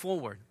kingdom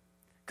forward.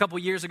 A couple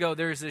years ago,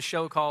 there was this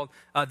show called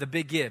The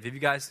Big Give. Have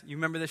you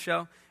remember this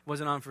show? It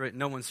wasn't on for it.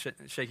 No one's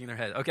shaking their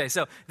head. Okay,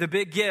 so The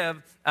Big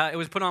Give, it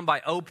was put on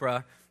by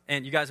Oprah.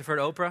 And you guys have heard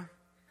of Oprah?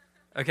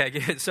 Okay,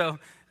 good. So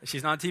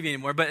she's not on TV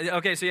anymore. But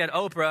okay, so you had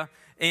Oprah,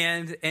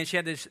 and she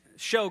had this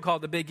show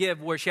called The Big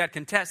Give where she had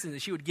contestants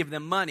and she would give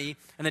them money.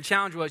 And the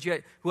challenge was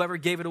whoever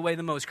gave it away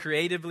the most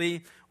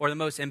creatively or the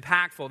most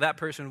impactful, that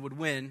person would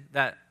win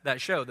that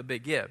show, The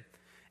Big Give.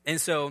 And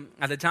so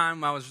at the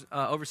time I was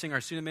overseeing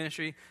our student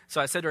ministry,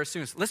 so I said to our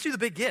students, let's do The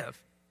Big Give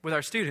with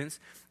our students.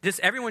 Just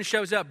everyone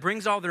shows up,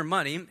 brings all their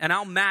money, and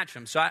I'll match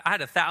them. So I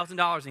had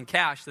 $1,000 in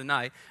cash the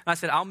night. And I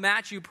said, I'll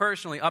match you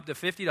personally up to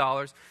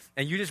 $50,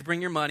 and you just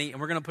bring your money,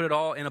 and we're going to put it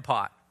all in a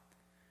pot.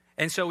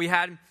 And so we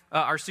had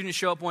our students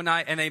show up one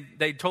night, and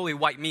they totally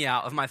wiped me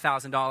out of my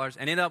 $1,000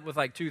 and ended up with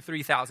like $2,000,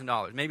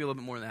 $3,000, maybe a little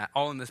bit more than that,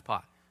 all in this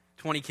pot.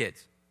 20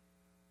 kids,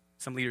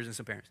 some leaders and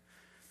some parents.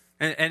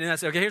 And then I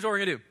said, okay, here's what we're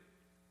going to do.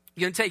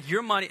 You're going to take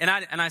your money, and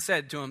I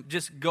said to them,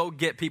 just go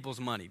get people's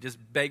money. Just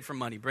beg for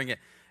money. Bring it.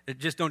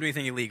 Just don't do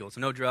anything illegal.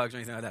 So no drugs or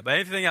anything like that. But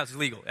everything else is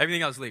legal.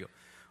 Everything else is legal.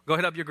 Go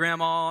hit up your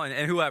grandma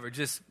and whoever.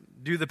 Just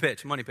do the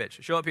pitch, money pitch.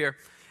 Show up here.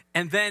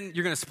 And then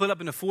you're going to split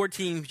up into 4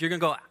 teams. You're going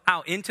to go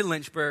out into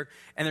Lynchburg.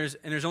 And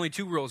there's only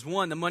 2 rules.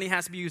 1, the money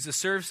has to be used to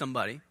serve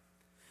somebody.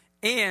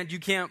 And you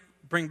can't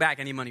bring back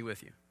any money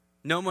with you.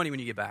 No money when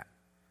you get back.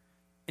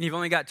 And you've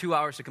only got 2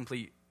 hours to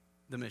complete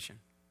the mission.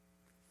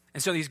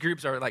 And so these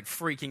groups are like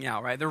freaking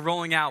out, right? They're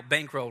rolling out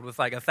bankrolled with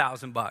like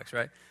 $1,000,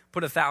 right?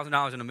 Put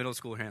 $1,000 in a middle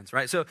school hands,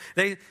 right? So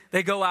they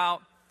go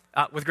out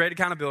with great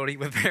accountability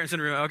with parents in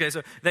the room. Okay,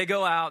 so they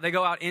go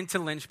out into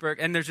Lynchburg,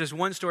 and there's just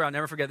one story. I'll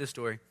never forget this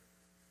story.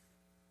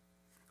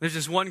 There's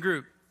just one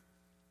group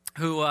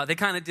who they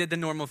kind of did the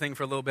normal thing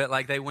for a little bit,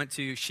 like they went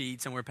to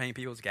Sheetz and were paying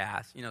people's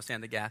gas,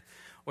 staying the gas,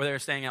 or they were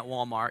staying at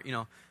Walmart,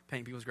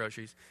 paying people's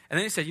groceries. And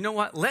then they said, you know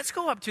what? Let's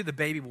go up to the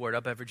baby ward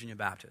up at Virginia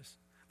Baptist.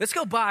 Let's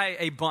go buy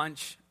a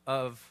bunch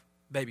of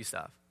baby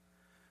stuff.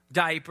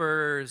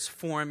 Diapers,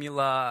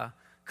 formula,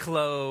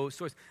 clothes,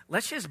 toys.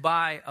 Let's just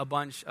buy a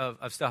bunch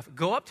of stuff.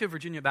 Go up to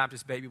Virginia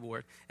Baptist Baby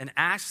Ward and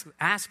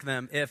ask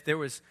them if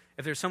there's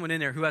someone in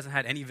there who hasn't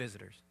had any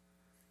visitors.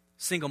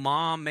 Single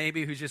mom,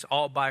 maybe, who's just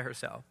all by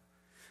herself.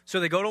 So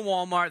they go to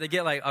Walmart. They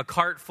get like a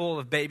cart full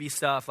of baby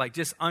stuff, like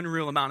just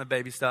unreal amount of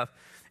baby stuff.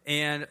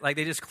 And like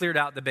they just cleared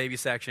out the baby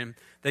section.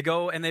 They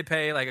go and they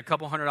pay like a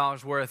couple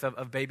 $100 worth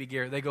of baby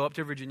gear. They go up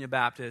to Virginia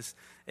Baptist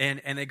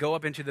and they go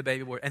up into the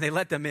baby ward and they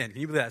let them in.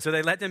 Can you believe that? So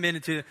they let them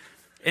into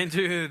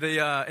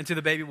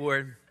the baby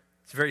ward.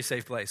 It's a very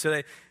safe place.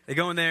 So they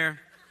go in there.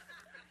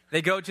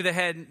 They go to the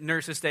head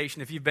nurse's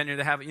station. If you've been there,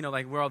 they have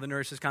like where all the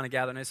nurses kind of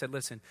gather. And I said,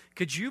 listen,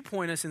 could you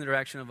point us in the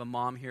direction of a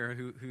mom here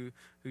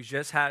who's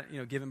just had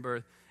given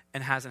birth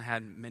and hasn't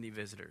had many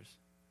visitors?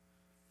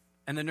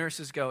 And the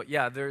nurses go,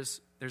 yeah,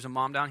 there's a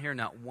mom down here,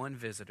 not one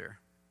visitor,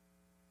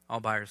 all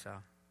by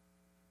herself.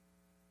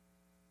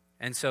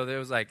 And so there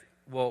was like,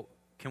 well,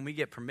 can we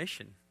get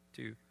permission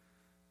to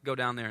go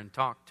down there and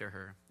talk to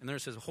her? And the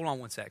nurse says, hold on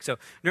one sec. So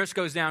nurse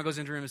goes down, goes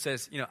into the room and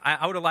says,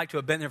 I would have liked to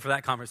have been there for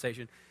that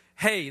conversation.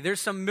 Hey, there's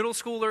some middle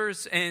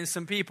schoolers and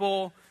some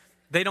people,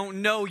 they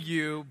don't know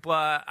you,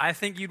 but I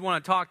think you'd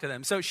want to talk to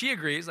them. So she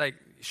agrees, like,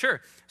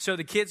 sure. So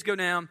the kids go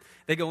down,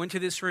 they go into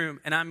this room,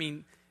 and I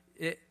mean,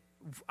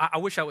 I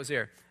wish I was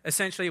there.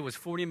 Essentially, it was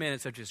 40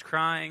 minutes of just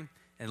crying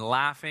and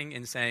laughing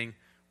and saying,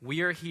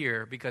 we are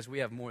here because we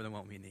have more than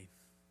what we need.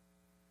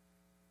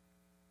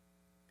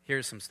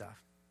 Here's some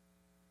stuff.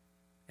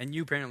 And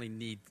you apparently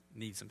need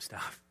some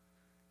stuff.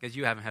 because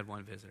you haven't had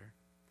one visitor.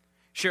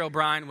 Cheryl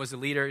Bryan was a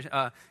leader.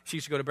 She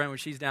used to go to Brentwood.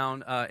 She's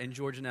down in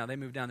Georgia now. They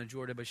moved down to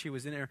Georgia, but she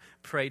was in there,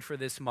 prayed for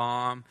this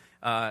mom.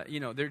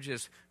 They're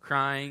just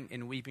crying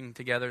and weeping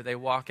together. They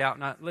walk out.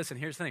 Now, listen,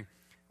 here's the thing.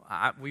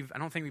 I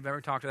don't think we've ever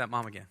talked to that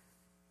mom again.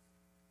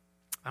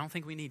 I don't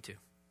think we need to.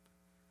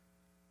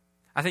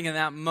 I think in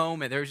that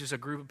moment, there's just a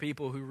group of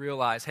people who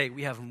realize, hey,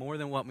 we have more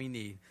than what we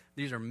need.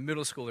 These are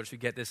middle schoolers who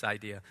get this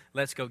idea.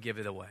 Let's go give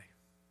it away.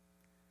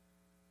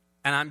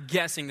 And I'm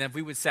guessing that if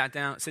we would sit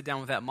down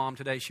with that mom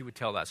today, she would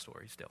tell that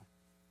story still.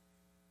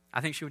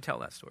 I think she would tell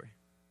that story.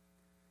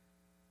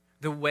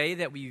 The way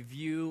that we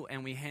view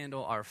and we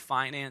handle our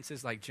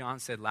finances, like John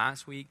said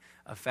last week,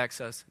 affects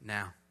us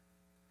now.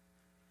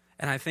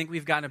 And I think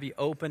we've got to be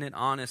open and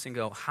honest and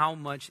go, how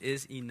much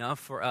is enough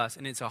for us?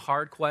 And it's a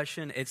hard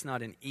question. It's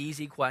not an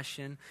easy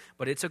question,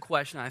 but it's a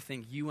question I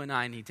think you and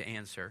I need to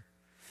answer.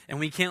 And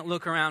we can't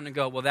look around and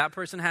go, well, that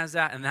person has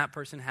that and that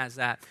person has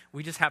that.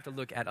 We just have to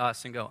look at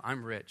us and go,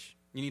 I'm rich.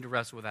 You need to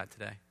wrestle with that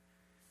today.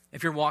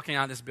 If you're walking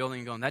out of this building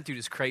and going, that dude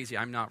is crazy,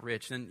 I'm not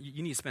rich, then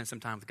you need to spend some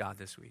time with God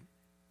this week.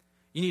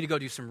 You need to go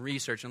do some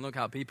research and look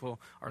how people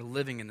are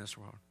living in this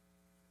world.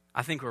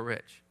 I think we're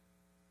rich.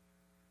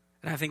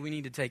 And I think we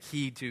need to take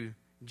heed to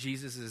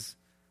Jesus'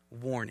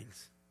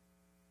 warnings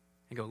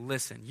and go,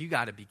 listen, you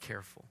got to be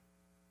careful.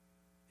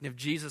 And if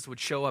Jesus would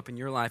show up in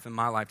your life and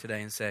my life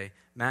today and say,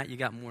 Matt, you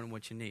got more than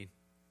what you need,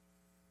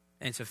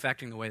 and it's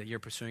affecting the way that you're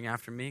pursuing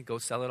after me, go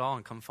sell it all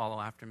and come follow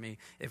after me.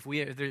 If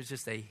there's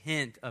just a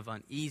hint of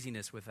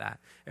uneasiness with that,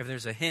 if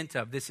there's a hint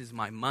of this is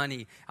my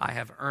money, I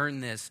have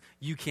earned this,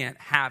 you can't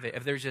have it,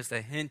 if there's just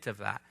a hint of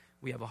that,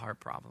 we have a heart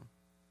problem.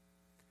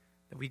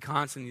 That we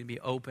constantly need to be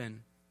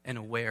open and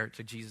aware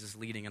to Jesus'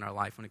 leading in our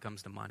life when it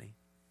comes to money.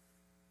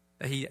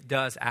 That he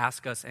does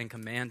ask us and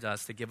command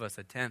us to give us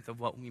a tenth of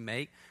what we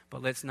make,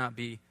 but let's not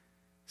be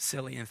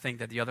silly and think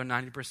that the other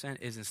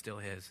 90% isn't still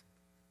his.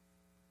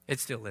 It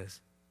still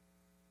is.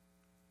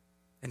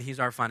 And he's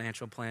our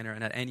financial planner,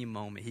 and at any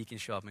moment he can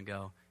show up and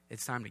go,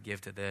 it's time to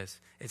give to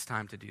this. It's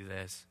time to do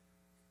this.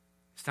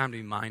 It's time to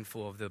be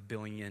mindful of the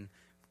billion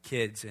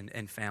kids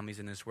and families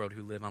in this world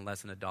who live on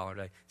less than $1 a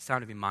day. It's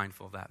time to be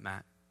mindful of that,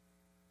 Matt.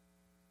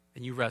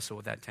 And you wrestle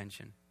with that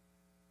tension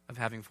of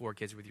having 4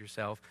 kids with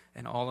yourself,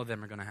 and all of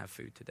them are going to have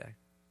food today.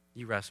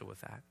 You wrestle with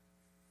that.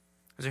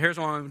 So here's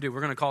what I'm going to do. We're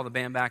going to call the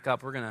band back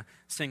up. We're going to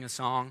sing a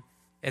song.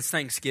 It's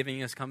Thanksgiving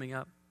is coming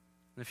up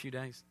in a few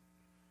days.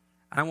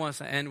 I want us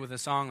to end with a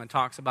song that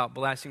talks about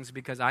blessings,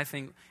 because I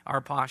think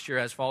our posture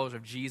as followers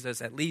of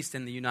Jesus, at least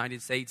in the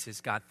United States,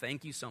 is, God,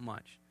 thank you so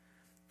much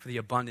for the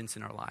abundance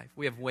in our life.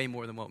 We have way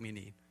more than what we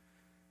need.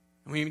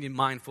 And we need to be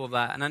mindful of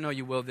that. And I know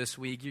you will this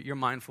week. You're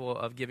mindful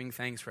of giving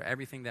thanks for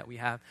everything that we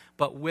have.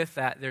 But with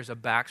that, there's a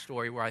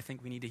backstory where I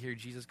think we need to hear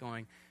Jesus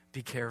going,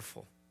 be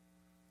careful,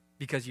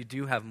 because you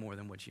do have more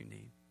than what you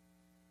need.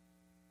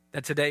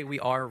 That today we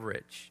are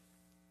rich.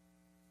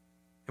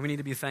 And we need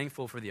to be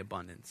thankful for the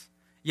abundance.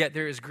 Yet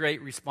there is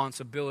great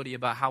responsibility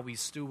about how we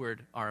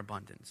steward our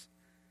abundance.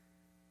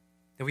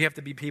 That we have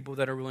to be people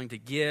that are willing to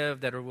give,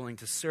 that are willing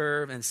to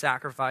serve and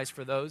sacrifice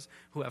for those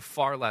who have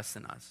far less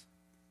than us.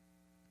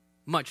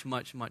 Much,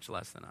 much, much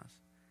less than us.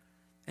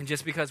 And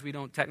just because we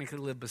don't technically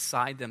live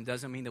beside them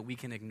doesn't mean that we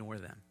can ignore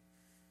them.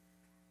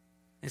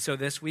 And so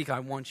this week I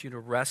want you to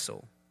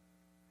wrestle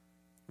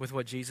with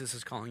what Jesus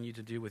is calling you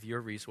to do with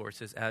your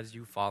resources as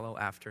you follow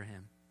after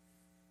him.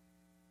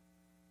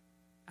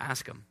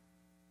 Ask him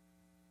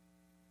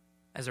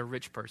as a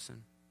rich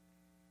person.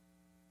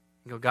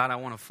 And go, God, I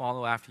want to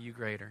follow after you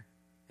greater,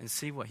 and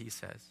see what he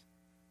says.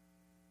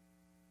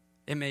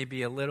 It may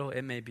be a little,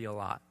 it may be a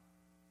lot,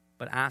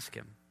 but ask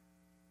him,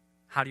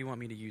 how do you want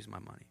me to use my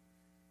money?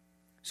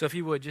 So if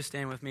you would, just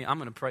stand with me. I'm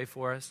going to pray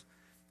for us.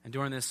 And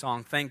during this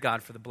song, thank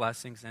God for the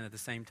blessings, and at the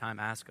same time,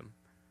 ask him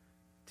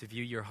to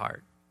view your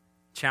heart,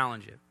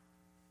 challenge it,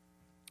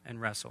 and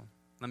wrestle.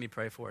 Let me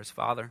pray for us.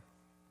 Father,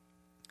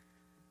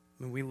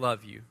 we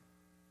love you.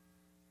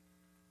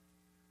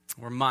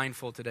 We're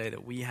mindful today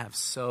that we have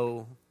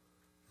so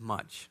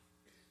much.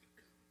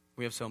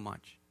 We have so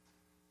much.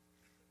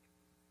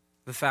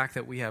 The fact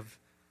that we have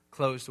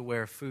clothes to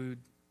wear, food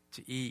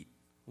to eat,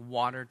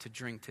 water to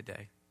drink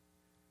today,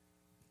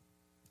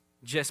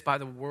 just by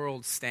the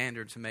world's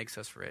standards, makes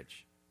us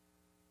rich.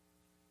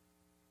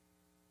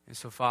 And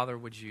so, Father,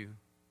 would you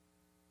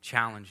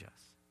challenge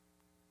us?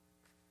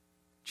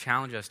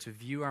 Challenge us to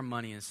view our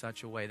money in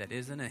such a way that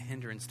isn't a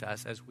hindrance to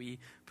us as we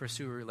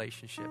pursue a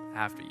relationship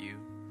after you.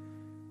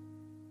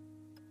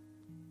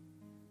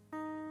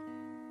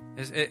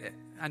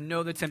 I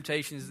know the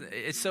temptation is,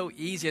 it's so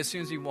easy as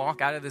soon as we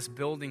walk out of this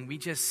building, we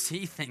just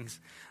see things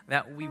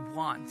that we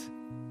want.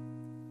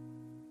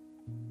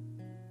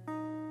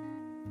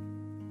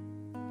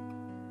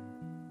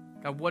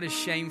 God, what a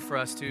shame for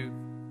us to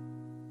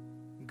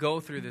go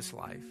through this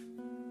life,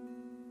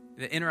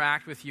 to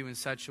interact with you in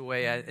such a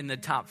way in the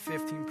top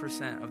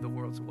 15% of the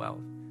world's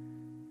wealth,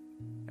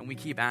 and we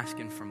keep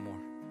asking for more.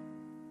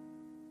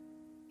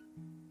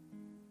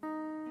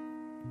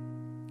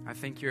 I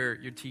think your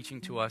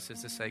teaching to us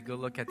is to say, go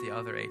look at the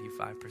other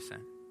 85%.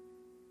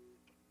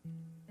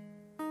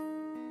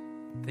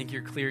 I think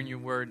you're clear in your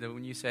word that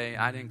when you say,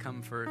 I didn't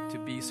come to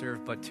be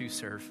served, but to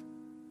serve.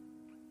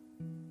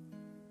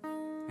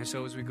 And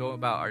so as we go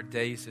about our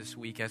days this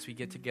week, as we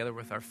get together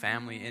with our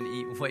family and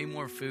eat way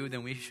more food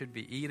than we should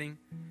be eating,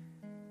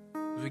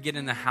 as we get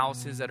in the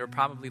houses that are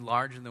probably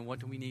larger than what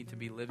do we need to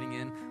be living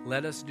in,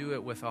 let us do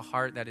it with a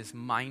heart that is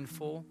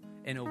mindful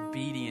and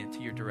obedient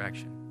to your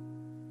direction.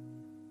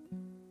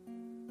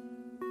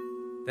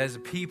 That as a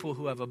people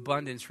who have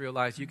abundance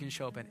realize you can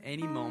show up at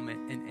any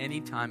moment, in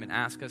any time, and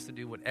ask us to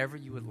do whatever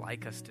you would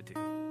like us to do.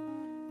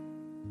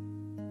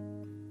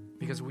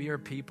 Because we are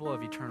people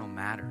of eternal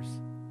matters.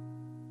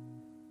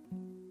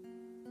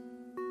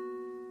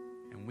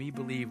 And we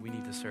believe we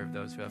need to serve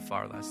those who have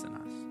far less than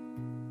us.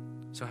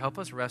 So help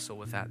us wrestle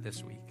with that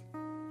this week.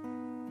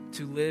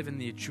 To live in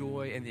the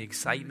joy and the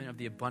excitement of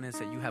the abundance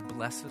that you have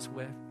blessed us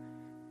with.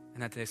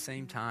 And at the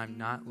same time,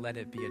 not let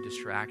it be a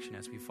distraction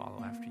as we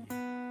follow after you.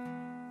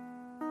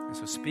 And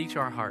so speak to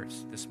our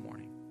hearts this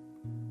morning.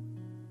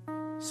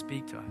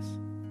 Speak to us.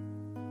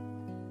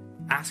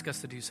 Ask us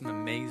to do some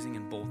amazing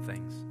and bold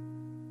things.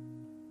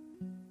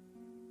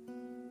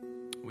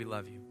 We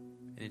love you.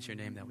 And it's your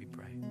name that we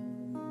pray.